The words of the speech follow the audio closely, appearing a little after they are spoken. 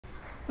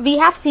we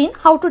have seen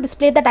how to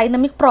display the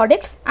dynamic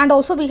products, and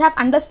also we have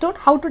understood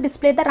how to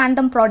display the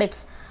random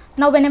products.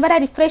 Now whenever I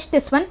refresh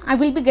this one, I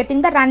will be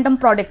getting the random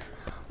products.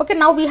 Okay,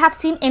 now we have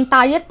seen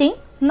entire thing.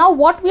 Now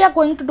what we are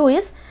going to do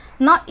is,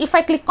 now if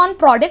I click on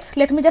products,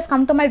 let me just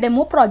come to my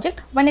demo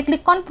project. When I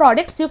click on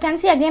products, you can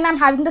see again I am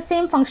having the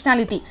same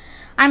functionality.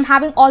 I am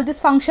having all these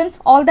functions,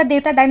 all the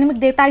data, dynamic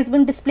data is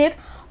been displayed,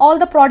 all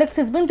the products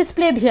is been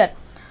displayed here.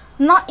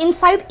 Now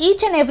inside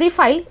each and every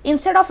file,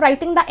 instead of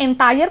writing the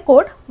entire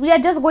code, we are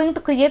just going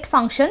to create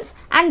functions,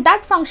 and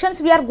that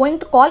functions we are going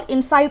to call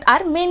inside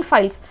our main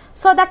files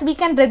so that we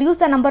can reduce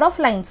the number of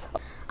lines.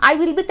 I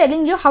will be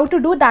telling you how to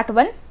do that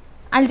one.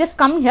 I'll just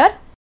come here.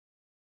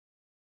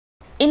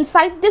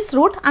 Inside this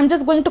root, I'm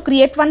just going to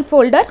create one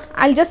folder.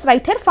 I'll just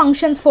write here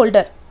functions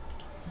folder.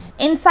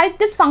 Inside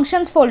this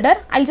functions folder,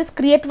 I'll just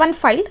create one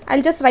file.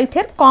 I'll just write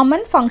here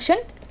common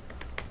function.php.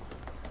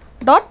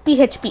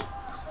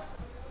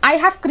 I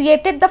have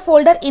created the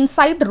folder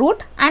inside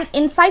root, and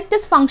inside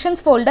this functions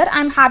folder I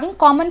am having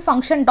common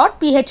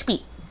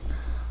function.php.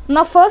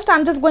 Now first I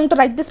am just going to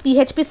write this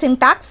PHP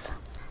syntax.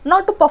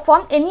 Now to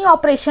perform any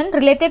operation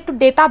related to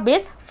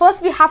database,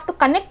 first we have to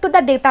connect to the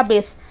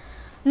database.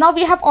 Now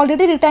we have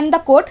already written the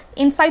code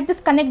inside this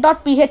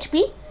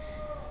connect.php.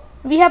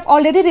 We have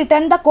already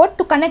written the code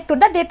to connect to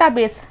the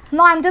database.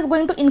 Now I am just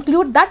going to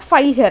include that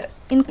file here.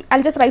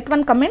 I'll just write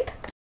one comment.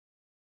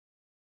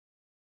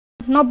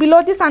 Now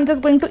below this I am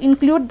just going to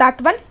include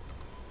that one.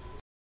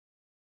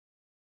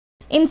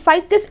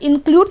 Inside this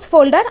includes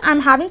folder I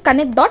am having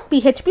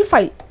connect.php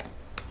file.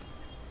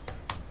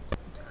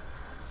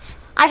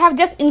 I have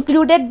just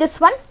included this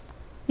one.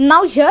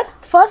 Now here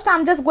first I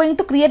am just going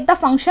to create the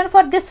function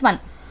for this one.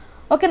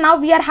 Okay, now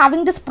we are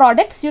having this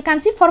products. You can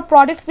see for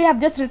products we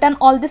have just written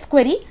all this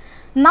query.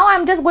 Now I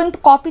am just going to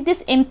copy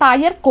this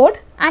entire code,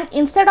 and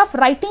instead of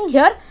writing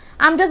here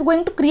I am just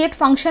going to create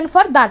function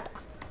for that.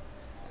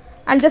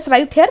 I'll just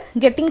write here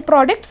getting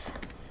products.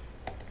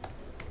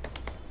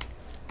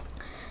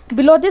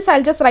 Below this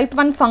I'll just write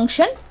one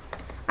function.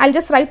 I'll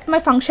just write my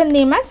function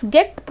name as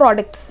get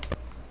products.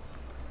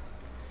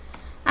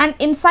 And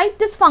inside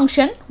this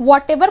function,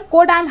 whatever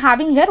code I am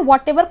having here,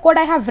 whatever code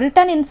I have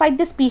written inside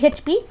this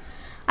PHP,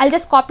 I'll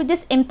just copy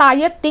this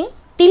entire thing.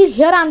 Till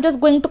here I am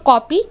just going to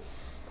copy.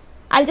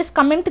 I'll just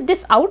comment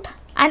this out,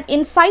 and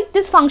inside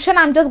this function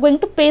I am just going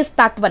to paste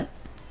that one.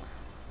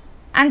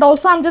 And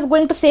also I'm just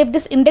going to save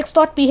this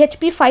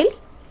index.php file.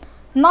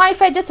 Now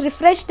if I just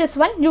refresh this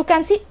one, you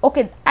can see,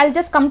 okay, I'll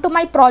just come to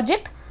my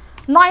project.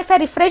 Now if I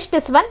refresh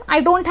this one, I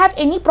don't have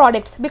any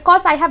products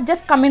because I have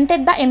just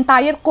commented the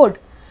entire code.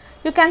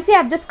 You can see I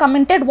have just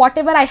commented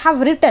whatever I have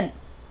written.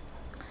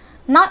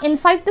 Now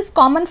inside this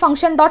common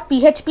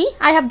function.php,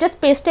 I have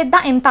just pasted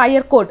the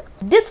entire code.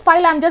 This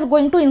file I'm just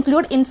going to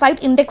include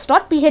inside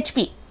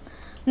index.php.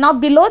 Now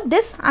below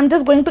this, I'm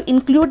just going to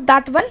include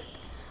that one.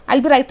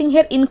 I'll be writing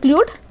here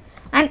include.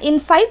 And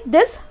inside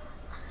this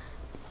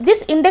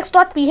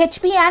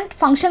index.php and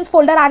functions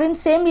folder are in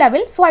same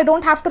level, so I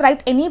don't have to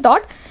write any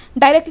dot.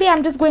 Directly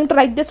I'm just going to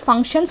write this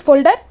functions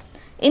folder.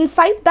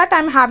 Inside that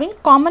I'm having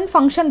common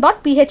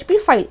function.php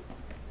file.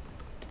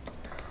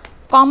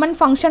 Common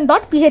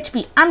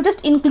function.php. I'm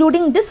just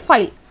including this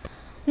file.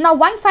 Now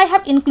once I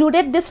have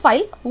included this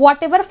file,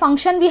 whatever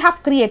function we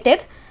have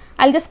created,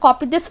 I'll just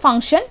copy this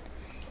function,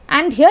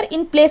 and here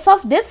in place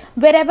of this,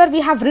 wherever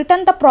we have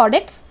written the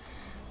products,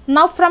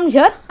 now from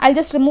here I'll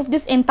just remove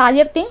this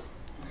entire thing.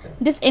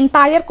 This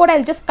entire code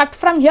I'll just cut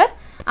from here.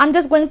 I'm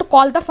just going to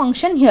call the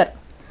function here.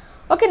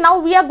 Okay, now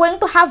we are going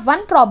to have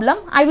one problem.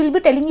 I will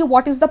be telling you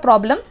what is the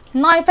problem.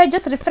 Now if I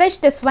just refresh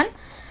this one,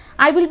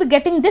 I will be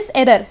getting this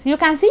error. You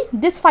can see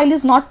this file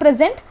is not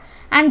present,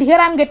 and here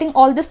I am getting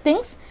all these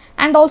things,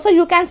 and also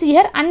you can see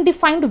here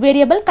undefined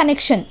variable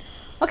connection.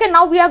 Okay,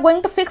 now we are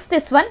going to fix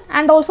this one,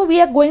 and also we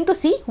are going to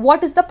see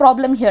what is the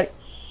problem here.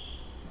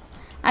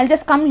 I'll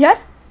just come here.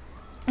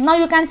 Now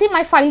you can see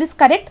my file is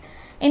correct.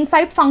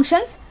 Inside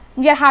functions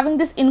we are having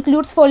this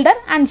includes folder,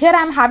 and here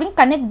I am having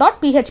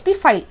connect.php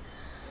file.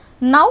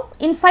 Now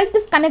inside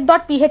this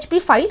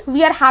connect.php file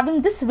we are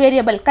having this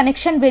variable,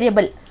 connection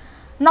variable.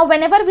 Now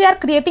whenever we are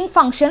creating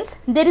functions,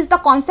 there is the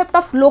concept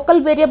of local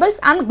variables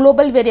and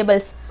global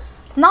variables.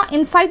 Now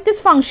inside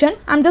this function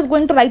I'm just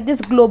going to write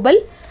this global,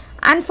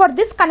 and for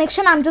this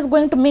connection I'm just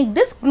going to make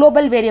this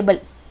global variable.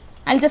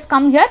 I'll just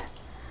come here.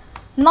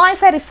 Now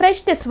if I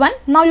refresh this one,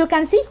 now you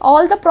can see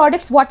all the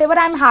products whatever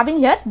I am having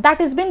here,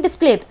 that is been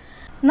displayed.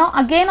 Now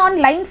again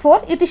on line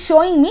 4 it is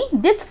showing me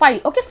this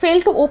file, okay,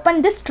 failed to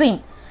open this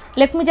stream.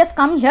 Let me just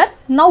come here.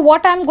 Now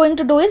what I am going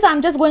to do is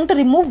I'm just going to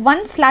remove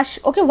one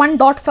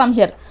dot from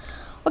here.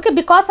 Okay,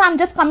 because I'm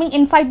just coming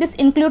inside this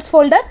includes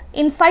folder,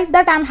 inside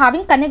that I'm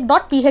having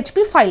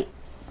connect.php file.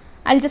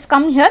 I'll just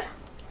come here.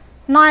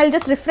 Now I'll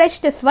just refresh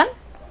this one.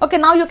 Okay,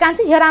 now you can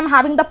see here I'm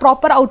having the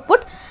proper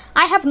output.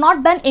 I have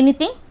not done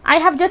anything. I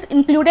have just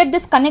included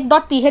this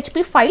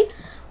connect.php file.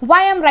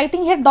 Why I'm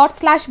writing here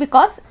 /,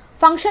 because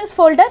functions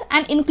folder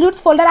and includes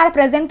folder are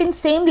present in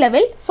same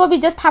level. So we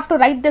just have to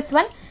write this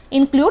one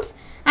includes,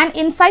 and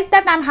inside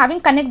that I'm having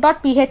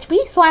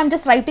connect.php. So I'm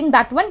just writing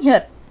that one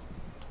here.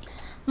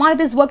 Now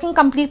it is working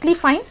completely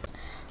fine.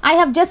 I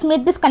have just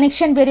made this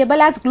connection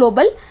variable as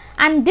global,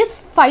 and this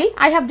file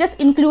I have just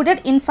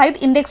included inside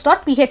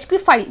index.php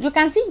file. You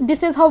can see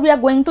this is how we are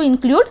going to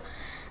include.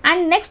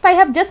 And next I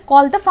have just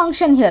called the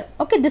function here.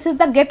 Okay, this is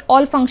the get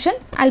all function.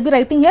 I'll be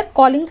writing here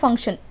calling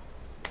function.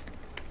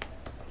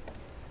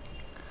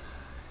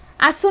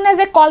 As soon as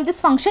I call this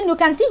function, you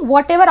can see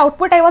whatever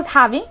output I was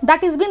having,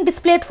 that is being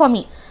displayed for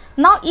me.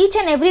 Now each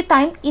and every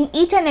time in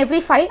each and every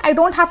file, I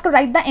don't have to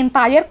write the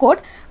entire code.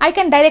 I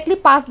can directly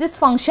pass this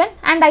function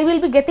and I will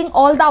be getting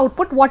all the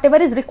output whatever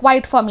is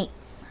required for me.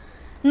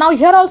 Now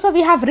here also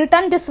we have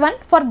written this one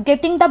for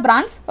getting the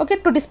brands. Okay,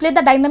 to display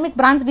the dynamic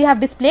brands we have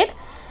displayed.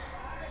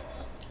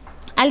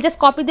 I'll just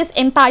copy this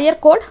entire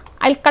code.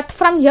 I'll cut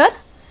from here,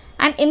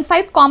 and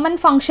inside common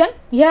function,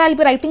 here I'll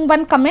be writing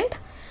one comment.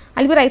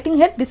 I'll be writing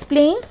here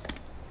displaying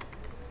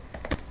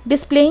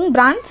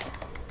brands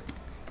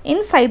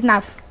inside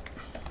nav.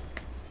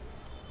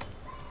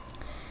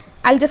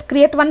 I'll just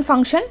create one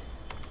function,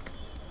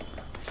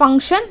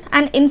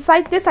 and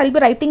inside this I'll be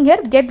writing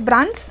here get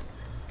brands.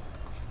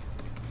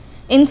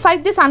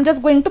 Inside this I'm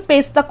just going to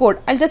paste the code.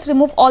 I'll just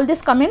remove all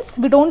these comments.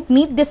 We don't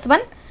need this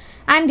one.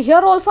 And here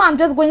also I'm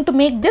just going to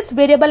make this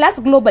variable as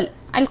global.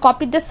 I'll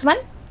copy this one,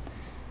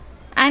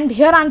 and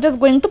here I'm just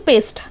going to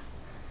paste.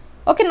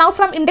 Okay, now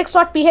from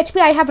index.php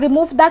I have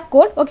removed that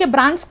code. Okay,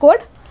 brands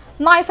code.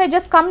 Now if I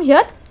just come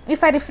here,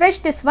 if I refresh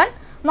this one,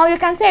 now you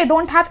can see I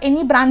don't have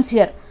any brands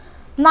here.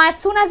 Now as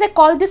soon as I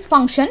call this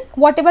function,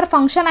 whatever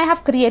function I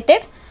have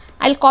created,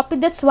 I'll copy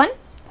this one,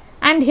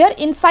 and here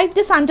inside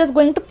this I'm just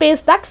going to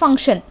paste that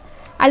function.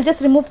 I'll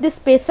just remove these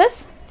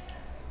spaces.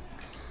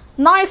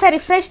 Now if I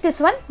refresh this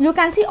one, you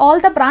can see all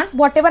the brands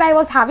whatever I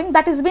was having,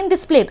 that is being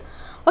displayed.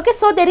 Okay,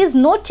 so there is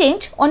no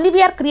change, only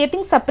we are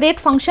creating separate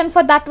function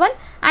for that one,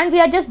 and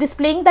we are just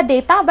displaying the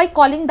data by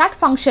calling that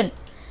function.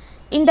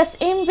 In the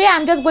same way,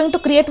 I'm just going to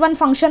create one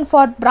function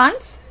for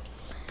brands.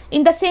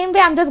 In the same way,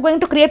 I'm just going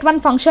to create one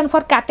function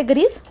for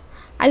categories.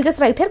 I'll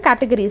just write here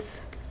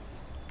categories.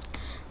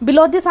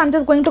 Below this, I'm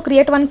just going to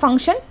create one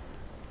function.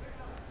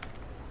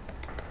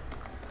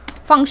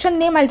 Function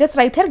name, I'll just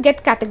write here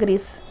get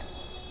categories.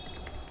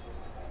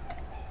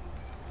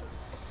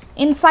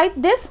 Inside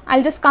this,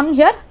 I'll just come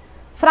here.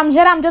 From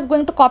here, I'm just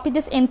going to copy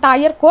this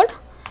entire code.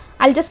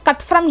 I'll just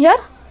cut from here.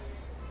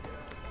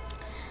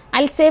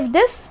 I'll save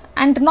this.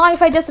 And now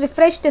if I just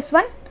refresh this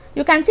one,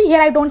 you can see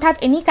here I don't have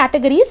any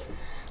categories.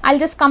 I'll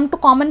just come to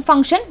common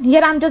function.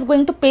 Here I'm just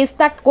going to paste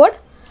that code.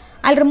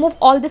 I'll remove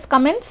all these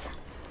comments.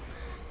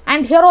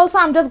 And here also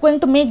I'm just going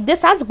to make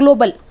this as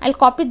global. I'll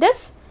copy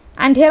this,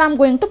 and here I'm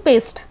going to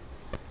paste.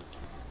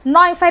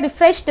 Now if I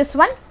refresh this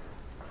one,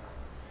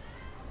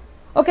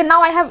 okay,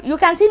 now you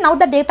can see now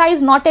the data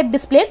is not yet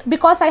displayed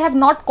because I have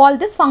not called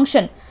this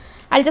function.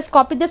 I'll just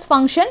copy this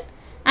function,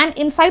 and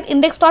inside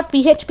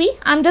index.php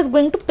I'm just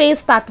going to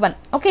paste that one.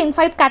 Okay,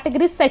 inside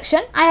categories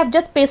section I have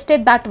just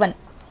pasted that one.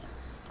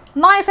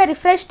 Now if I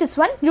refresh this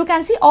one, you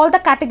can see all the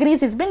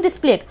categories is been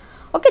displayed.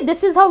 Okay,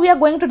 this is how we are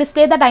going to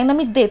display the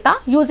dynamic data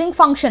using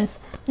functions.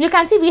 You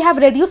can see we have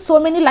reduced so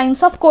many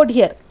lines of code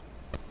here.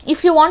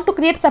 If you want to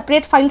create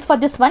separate files for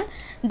this one,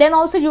 then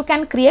also you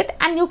can create,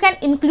 and you can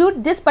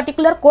include this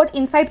particular code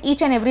inside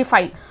each and every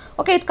file.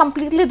 Okay, it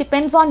completely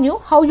depends on you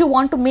how you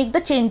want to make the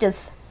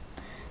changes.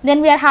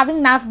 Then we are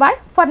having navbar.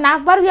 For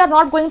navbar we are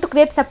not going to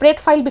create separate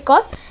file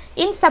because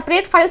in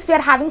separate files we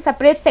are having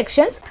separate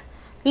sections.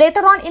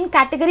 Later on in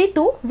category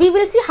 2 we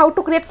will see how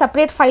to create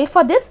separate file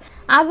for this.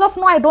 As of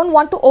now I don't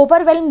want to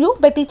overwhelm you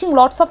by teaching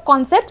lots of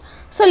concepts.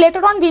 So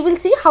later on we will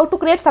see how to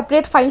create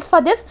separate files for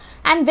this,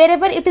 and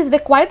wherever it is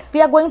required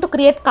we are going to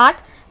create cart.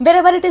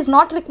 Wherever it is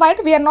not required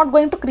we are not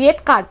going to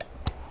create cart.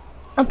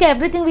 Okay,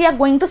 everything we are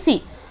going to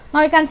see.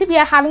 Now you can see we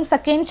are having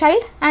second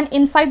child, and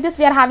inside this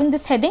we are having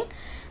this heading,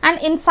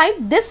 and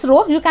inside this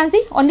row you can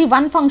see only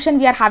one function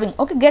we are having.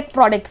 Okay, get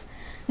products.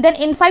 Then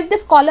inside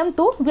this column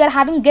 2 we are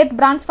having get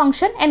brands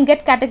function and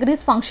get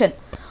categories function.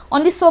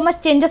 Only so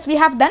much changes we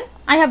have done.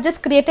 I have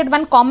just created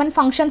one common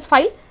functions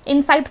file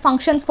inside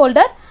functions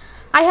folder.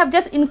 I have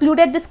just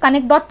included this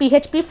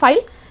connect.php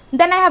file.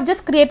 Then I have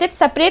just created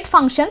separate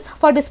functions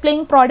for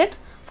displaying products,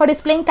 for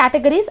displaying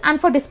categories, and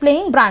for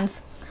displaying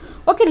brands.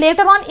 Okay,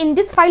 later on in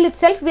this file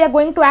itself we are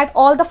going to add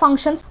all the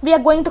functions. We are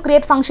going to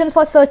create function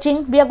for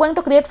searching, we are going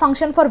to create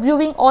function for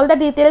viewing all the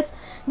details,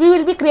 we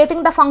will be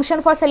creating the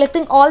function for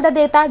selecting all the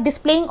data,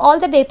 displaying all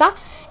the data,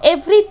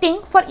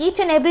 everything. For each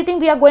and everything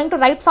we are going to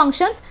write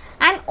functions,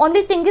 and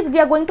only thing is we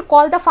are going to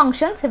call the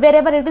functions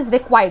wherever it is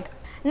required.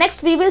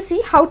 Next we will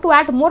see how to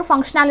add more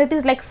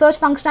functionalities like search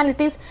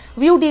functionalities,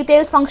 view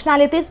details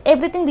functionalities,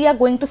 everything we are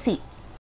going to see.